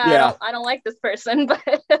like, I don't like this person,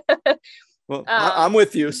 but well, I'm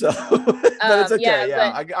with you. So but it's okay.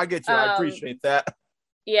 Yeah, I get you. I appreciate that.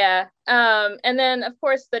 Yeah. And then of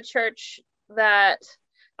course the church that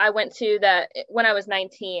I went to when I was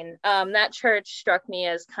 19, that church struck me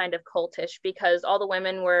as kind of cultish because all the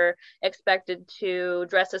women were expected to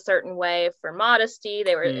dress a certain way for modesty.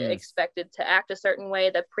 They were expected to act a certain way.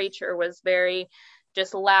 The preacher was very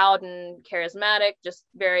just loud and charismatic, just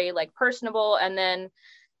very like personable. And then,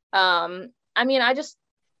 I mean,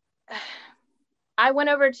 I went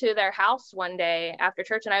over to their house one day after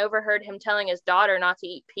church and I overheard him telling his daughter not to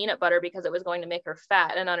eat peanut butter because it was going to make her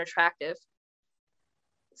fat and unattractive.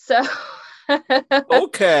 So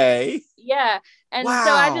okay. Yeah. And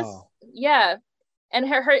wow. So and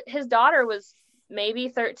his daughter was maybe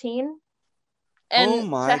 13.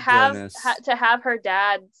 And to have her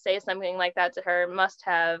dad say something like that to her must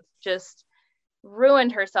have just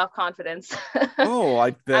ruined her self-confidence. Oh,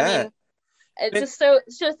 I bet. I mean, it's so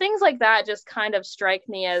things like that just kind of strike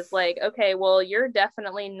me as like, okay, well, you're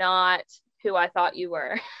definitely not who I thought you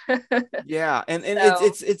were. Yeah. And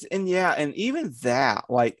it's and even that,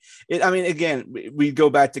 like I mean, again, we go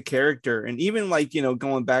back to character and even like, you know,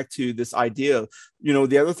 going back to this idea, you know,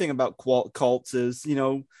 the other thing about cults is, you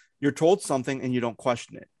know, you're told something and you don't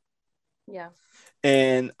question it. Yeah.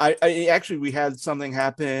 And I actually, we had something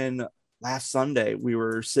happen last Sunday. We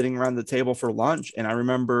were sitting around the table for lunch and I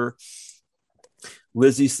remember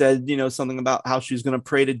Lizzie said, you know, something about how she's going to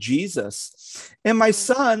pray to Jesus. And my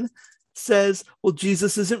son says, well,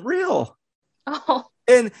 Jesus isn't real. Oh.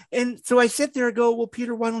 And so I sit there and go, well,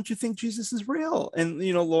 Peter, why don't you think Jesus is real? And,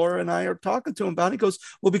 you know, Laura and I are talking to him about it. He goes,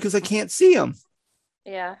 well, because I can't see him.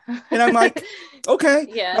 Yeah. And I'm like, okay.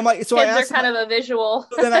 Yeah. I'm like, so kids I asked are kind of a visual.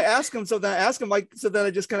 So then I ask him, like, so then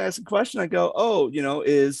I just kind of ask a question. I go, oh, you know,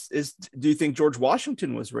 do you think George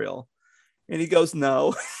Washington was real? And he goes,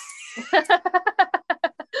 no.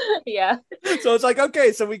 Yeah. So it's like,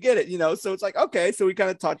 okay, so we get it, you know, so it's like, okay, so we kind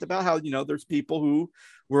of talked about how, you know, there's people who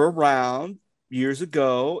were around years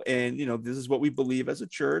ago and, you know, this is what we believe as a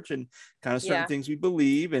church and kind of certain things we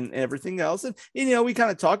believe and everything else. And, you know, we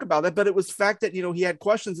kind of talk about that, but it was the fact that, you know, he had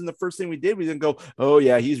questions and the first thing we did, we didn't go, oh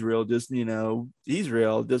yeah, he's real. Just, you know, he's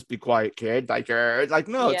real. Just be quiet, kid. Like, it's like,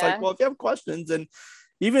 no, it's like, well, if you have questions and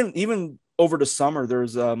even over the summer,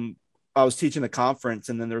 there's, I was teaching a conference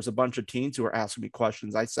and then there's a bunch of teens who were asking me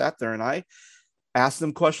questions. I sat there and I asked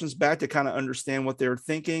them questions back to kind of understand what they were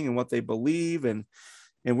thinking and what they believe. And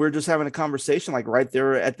we're just having a conversation, like right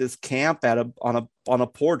there at this camp on a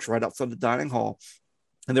porch right outside the dining hall.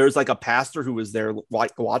 And there was like a pastor who was there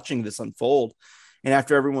like watching this unfold. And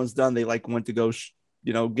after everyone's done, they like went to go,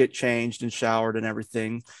 you know, get changed and showered and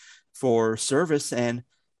everything for service. And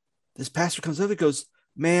this pastor comes over and goes,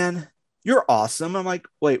 man, you're awesome. I'm like,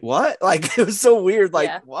 wait, what? Like, it was so weird.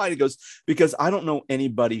 Like, why? He goes, because I don't know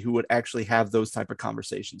anybody who would actually have those type of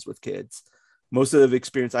conversations with kids. Most of the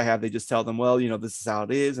experience I have, they just tell them, well, you know, this is how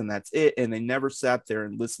it is. And that's it. And they never sat there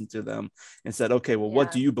and listened to them and said, okay, well,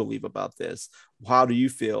 what do you believe about this? How do you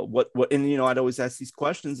feel? What, and, you know, I'd always ask these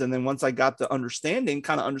questions. And then once I got the understand their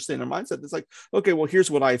mindset, it's like, okay, well,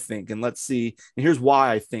 here's what I think. And let's see, and here's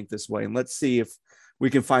why I think this way. And let's see if we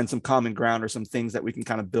can find some common ground or some things that we can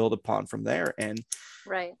kind of build upon from there. And,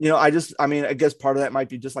 you know, I guess part of that might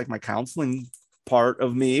be just like my counseling part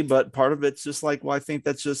of me, but part of it's just like, well, I think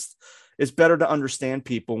that's just, it's better to understand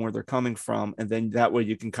people where they're coming from. And then that way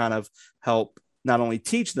you can kind of help not only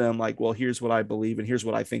teach them like, well, here's what I believe and here's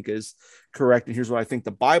what I think is correct. And here's what I think the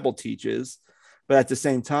Bible teaches. But at the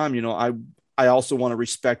same time, you know, I also want to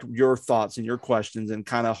respect your thoughts and your questions and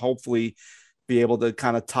kind of hopefully be able to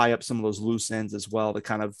kind of tie up some of those loose ends as well to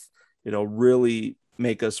kind of, you know, really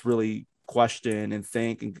make us really question and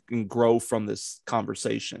think and grow from this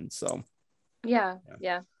conversation. So yeah.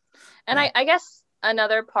 And I guess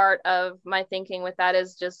another part of my thinking with that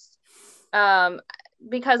is just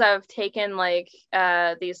because I've taken like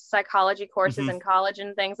these psychology courses in college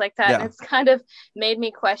and things like that, and it's kind of made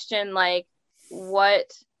me question like,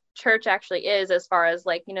 what church actually is, as far as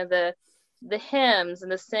like, you know, the hymns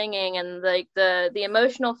and the singing and like the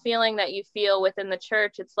emotional feeling that you feel within the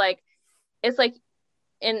church. It's like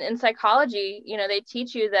in psychology, you know, they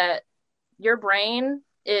teach you that your brain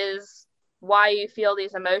is why you feel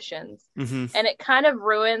these emotions. Mm-hmm. And it kind of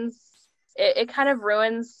ruins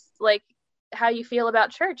like how you feel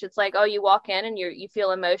about church. It's like, oh, you walk in and you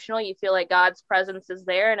feel emotional, you feel like God's presence is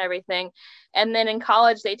there and everything. And then in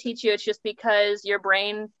college they teach you it's just because your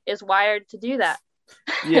brain is wired to do that.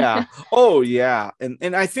 Yeah. Oh yeah.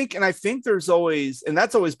 And I think there's always, and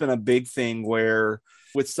that's always been a big thing where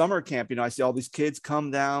with summer camp, you know, I see all these kids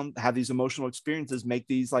come down, have these emotional experiences, make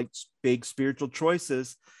these like big spiritual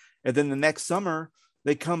choices. And then the next summer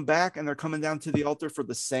they come back and they're coming down to the altar for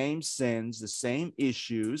the same sins, the same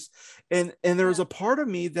issues. And there was a part of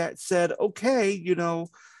me that said, okay, you know,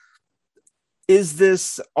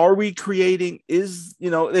 are we creating, you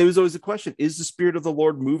know, it was always a question, is the Spirit of the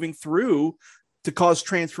Lord moving through to cause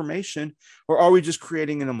transformation, or are we just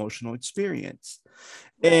creating an emotional experience?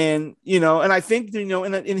 And, you know, and I think, you know,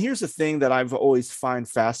 and here's the thing that I've always find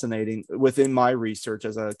fascinating within my research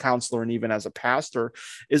as a counselor and even as a pastor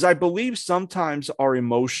is I believe sometimes our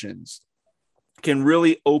emotions can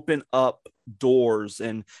really open up doors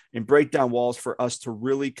and break down walls for us to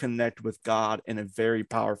really connect with God in a very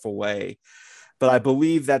powerful way. But I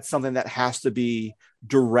believe that's something that has to be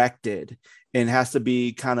directed and has to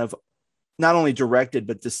be kind of not only directed,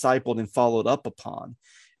 but discipled and followed up upon.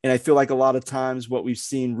 And I feel like a lot of times what we've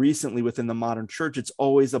seen recently within the modern church, it's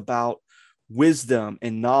always about wisdom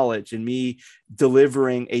and knowledge and me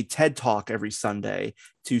delivering a TED talk every Sunday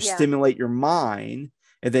to stimulate your mind.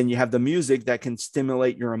 And then you have the music that can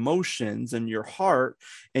stimulate your emotions and your heart.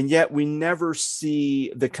 And yet we never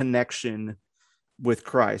see the connection with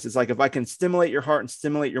Christ. It's like, if I can stimulate your heart and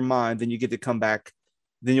stimulate your mind, then you get to come back.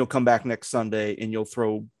 Then you'll come back next Sunday and you'll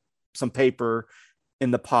throw some paper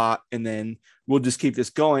in the pot and then we'll just keep this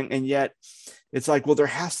going. And yet it's like, well, there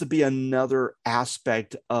has to be another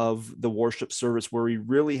aspect of the worship service where we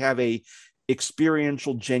really have a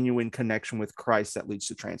experiential, genuine connection with Christ that leads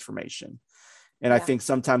to transformation. And I think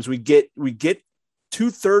sometimes we get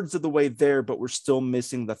 2/3 of the way there, but we're still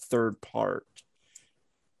missing the third part.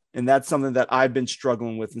 And that's something that I've been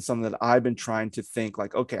struggling with and something that I've been trying to think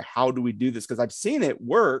like, okay, how do we do this? Because I've seen it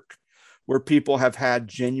work where people have had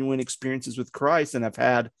genuine experiences with Christ and have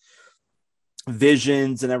had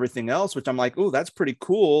visions and everything else, which I'm like, oh, that's pretty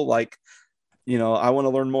cool. Like, you know, I want to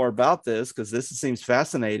learn more about this because this seems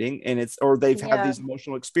fascinating. And they've had these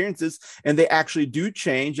emotional experiences and they actually do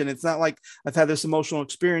change. And it's not like I've had this emotional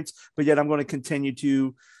experience, but yet I'm going to continue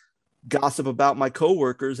to gossip about my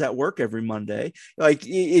coworkers at work every Monday. Like,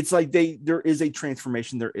 it's like there is a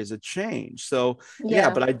transformation, there is a change. So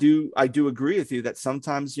but I do agree with you that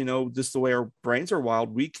sometimes, you know, just the way our brains are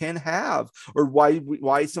wild, we can have, or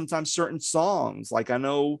why sometimes certain songs, like I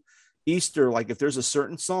know Easter, like if there's a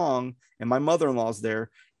certain song and my mother-in-law's there,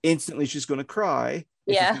 instantly she's going to cry.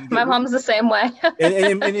 My mom's the same way.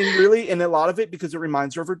 and really, and a lot of it because it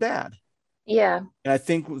reminds her of her dad. Yeah. And I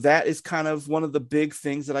think that is kind of one of the big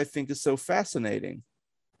things that I think is so fascinating.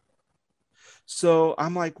 So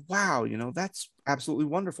I'm like, wow, you know, that's absolutely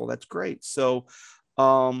wonderful. That's great. So,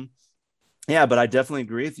 but I definitely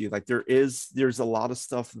agree with you. Like there's a lot of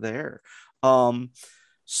stuff there.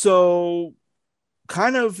 So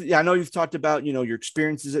kind of, I know you've talked about, you know, your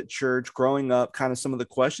experiences at church, growing up, kind of some of the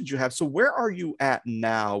questions you have. So where are you at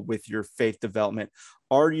now with your faith development?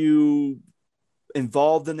 Are you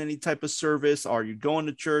involved in any type of service? Are you going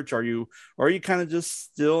to church? Are you kind of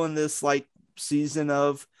just still in this like season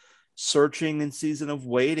of searching and season of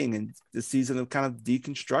waiting and the season of kind of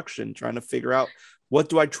deconstruction, trying to figure out what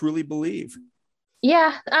do I truly believe?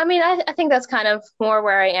 Yeah, I mean, I think that's kind of more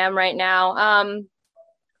where I am right now.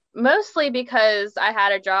 Mostly because I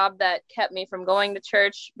had a job that kept me from going to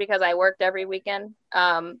church because I worked every weekend.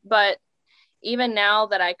 But even now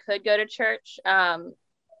that I could go to church,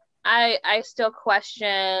 I still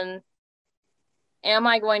question, am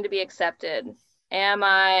I going to be accepted? Am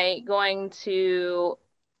I going to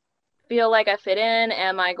feel like I fit in?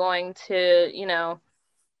 Am I going to, you know,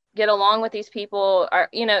 get along with these people?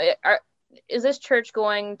 Is this church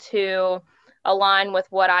going to align with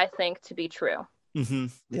what I think to be true? Mm-hmm.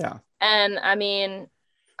 Yeah. And I mean,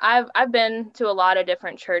 I've been to a lot of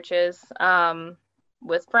different churches,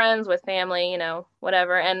 with friends, with family, you know,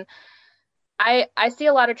 whatever. And I see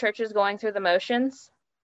a lot of churches going through the motions.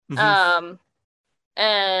 Mm-hmm.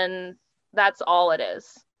 And that's all it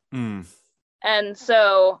is. Mm. And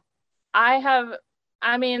so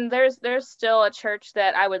there's still a church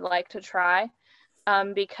that I would like to try,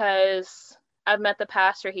 because I've met the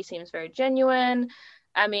pastor. He seems very genuine.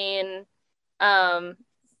 I mean,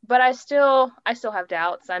 but I still have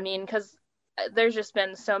doubts. I mean, because there's just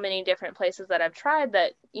been so many different places that I've tried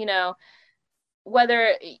that,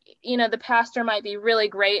 whether, the pastor might be really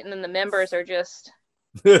great and then the members are just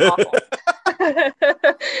awful.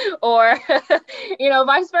 Or,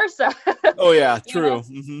 vice versa. Oh yeah, true.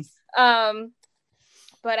 Mm-hmm.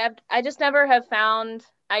 But I just never have found,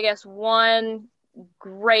 I guess, one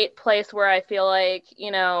great place where I feel like,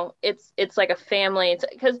 it's like a family.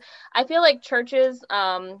 Because I feel like churches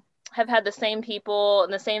have had the same people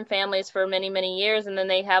and the same families for many, many years, and then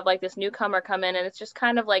they have like this newcomer come in, and it's just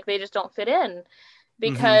kind of like they just don't fit in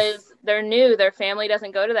because they're new. Their family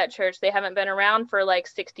doesn't go to that church. They haven't been around for like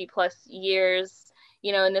 60 plus years,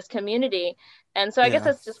 in this community. And so I guess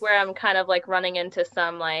that's just where I'm kind of like running into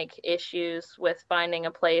some like issues with finding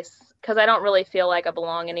a place, because I don't really feel like I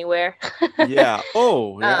belong anywhere. Yeah.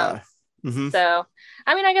 Oh, yeah. So,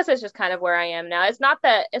 I mean, I guess it's just kind of where I am now. It's not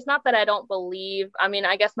that I don't believe. I mean,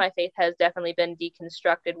 I guess my faith has definitely been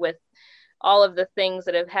deconstructed with all of the things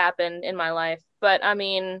that have happened in my life. But I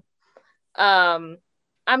mean, I'm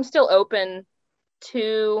still open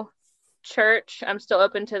to church. I'm still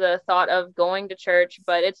open to the thought of going to church,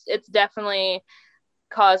 but it's definitely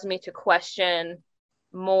caused me to question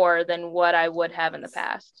more than what I would have in the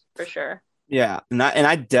past, for sure. Yeah, and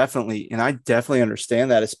I definitely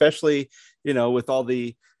understand that, especially with all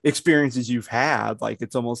the experiences you've had. Like,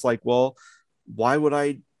 it's almost like, well, why would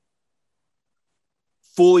I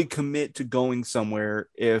fully commit to going somewhere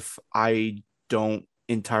if I don't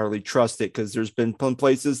entirely trust it? Because there's been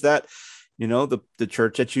places that the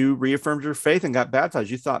church that you reaffirmed your faith and got baptized,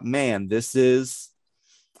 you thought, man, this is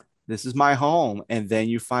my home, and then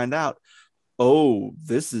you find out, oh,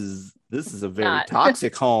 this is a very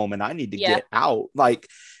toxic home, and I need to get out. Like,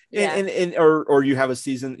 or you have a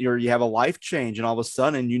season, or you have a life change, and all of a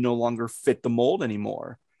sudden you no longer fit the mold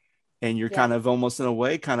anymore, and you're kind of almost in a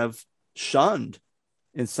way kind of shunned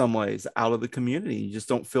in some ways out of the community. You just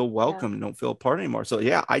don't feel welcome and don't feel a part anymore. So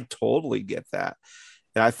yeah, I totally get that.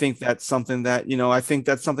 And I think that's something that,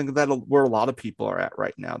 where a lot of people are at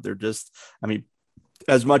right now. They're just, I mean,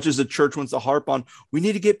 as much as the church wants to harp on, we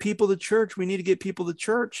need to get people to church.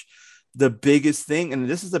 The biggest thing, and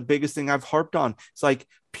this is the biggest thing I've harped on, it's like,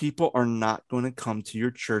 people are not going to come to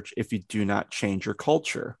your church if you do not change your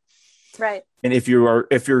culture. Right. And if then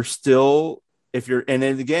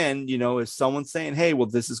again, if someone's saying, hey, well,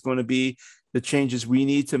 this is going to be the changes we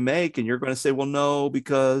need to make, and you're going to say, well, no,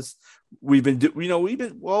 because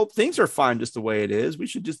things are fine just the way it is. We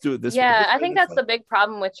should just do it this way. Yeah, I think that's the big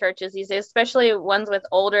problem with churches these days, especially ones with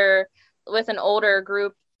an older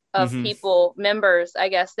group of people, members. I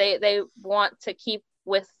guess they want to keep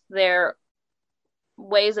with their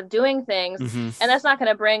ways of doing things, and that's not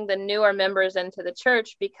going to bring the newer members into the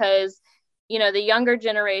church, because the younger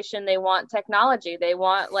generation, they want technology, they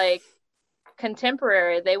want like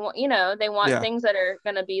contemporary, they want things that are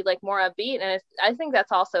going to be like more upbeat, and I think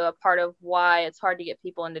that's also a part of why it's hard to get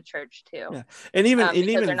people into church too. And even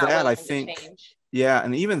that, I think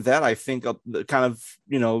kind of,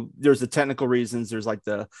 there's the technical reasons, there's like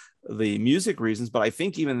the music reasons, but I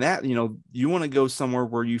think even that, you want to go somewhere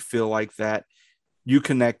where you feel like that you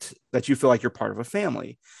connect, that you feel like you're part of a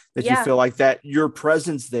family, that you feel like that your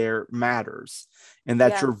presence there matters, and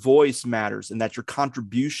that your voice matters, and that your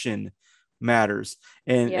contribution matters.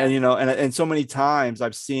 And so many times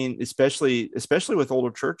I've seen, especially with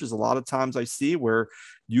older churches, a lot of times I see where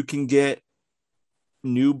you can get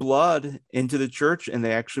new blood into the church and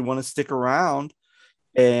they actually want to stick around,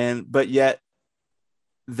 but yet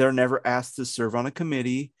they're never asked to serve on a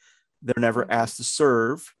committee. They're never asked to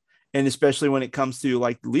serve. And especially when it comes to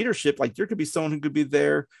like leadership, like there could be someone who could be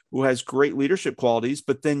there who has great leadership qualities,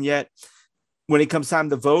 but then yet when it comes time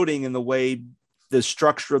to voting and the way the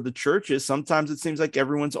structure of the church is, sometimes it seems like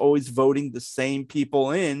everyone's always voting the same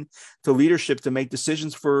people in to leadership to make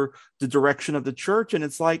decisions for the direction of the church. And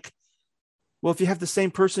it's like, well, if you have the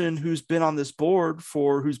same person who's been on this board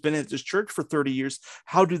who's been at this church for 30 years,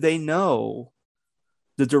 how do they know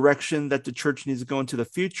the direction that the church needs to go into the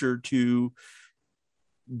future to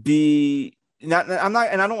be and I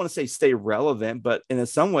don't want to say stay relevant, but in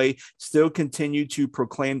some way still continue to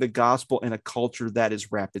proclaim the gospel in a culture that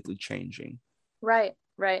is rapidly changing. Right.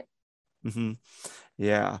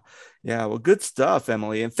 Yeah. Well, good stuff,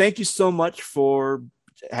 Emily. And thank you so much for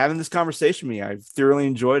having this conversation with me. I thoroughly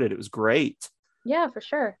enjoyed it. It was great. Yeah, for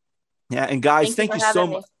sure. Yeah. And guys, thank you so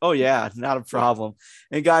much. Me. Oh yeah, not a problem.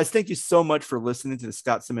 And guys, thank you so much for listening to the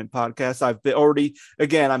Scott Simon podcast.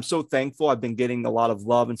 I'm so thankful. I've been getting a lot of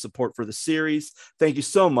love and support for the series. Thank you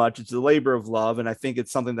so much. It's a labor of love. And I think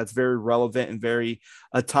it's something that's very relevant and very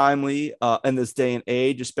timely in this day and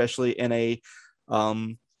age, especially in a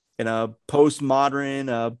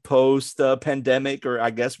postmodern, post-pandemic, or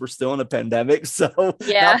I guess we're still in a pandemic, so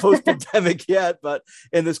not post-pandemic yet, but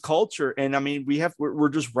in this culture. And I mean, we're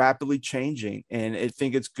just rapidly changing, and I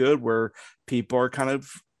think it's good where people are kind of,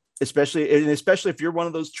 especially if you're one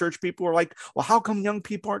of those church people who are like, well, how come young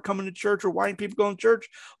people aren't coming to church, or why aren't people going to church?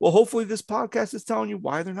 Well, hopefully this podcast is telling you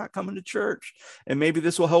why they're not coming to church, and maybe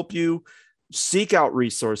this will help you seek out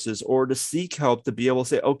resources or to seek help to be able to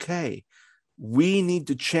say, okay, we need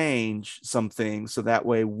to change some things so that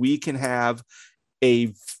way we can have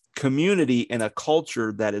a community and a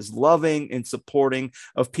culture that is loving and supporting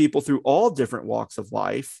of people through all different walks of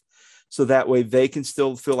life. So that way they can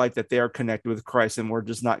still feel like that they are connected with Christ, and we're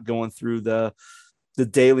just not going through the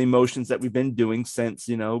daily motions that we've been doing since,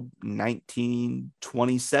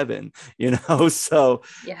 1927, so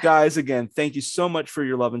guys, again, thank you so much for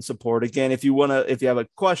your love and support. Again, if you have a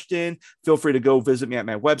question, feel free to go visit me at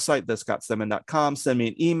my website, thescottstedman.com, send me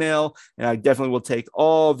an email, and I definitely will take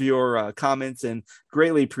all of your comments and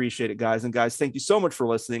greatly appreciate it, guys. And guys, thank you so much for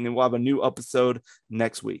listening, and we'll have a new episode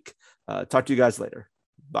next week. Talk to you guys later.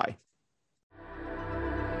 Bye.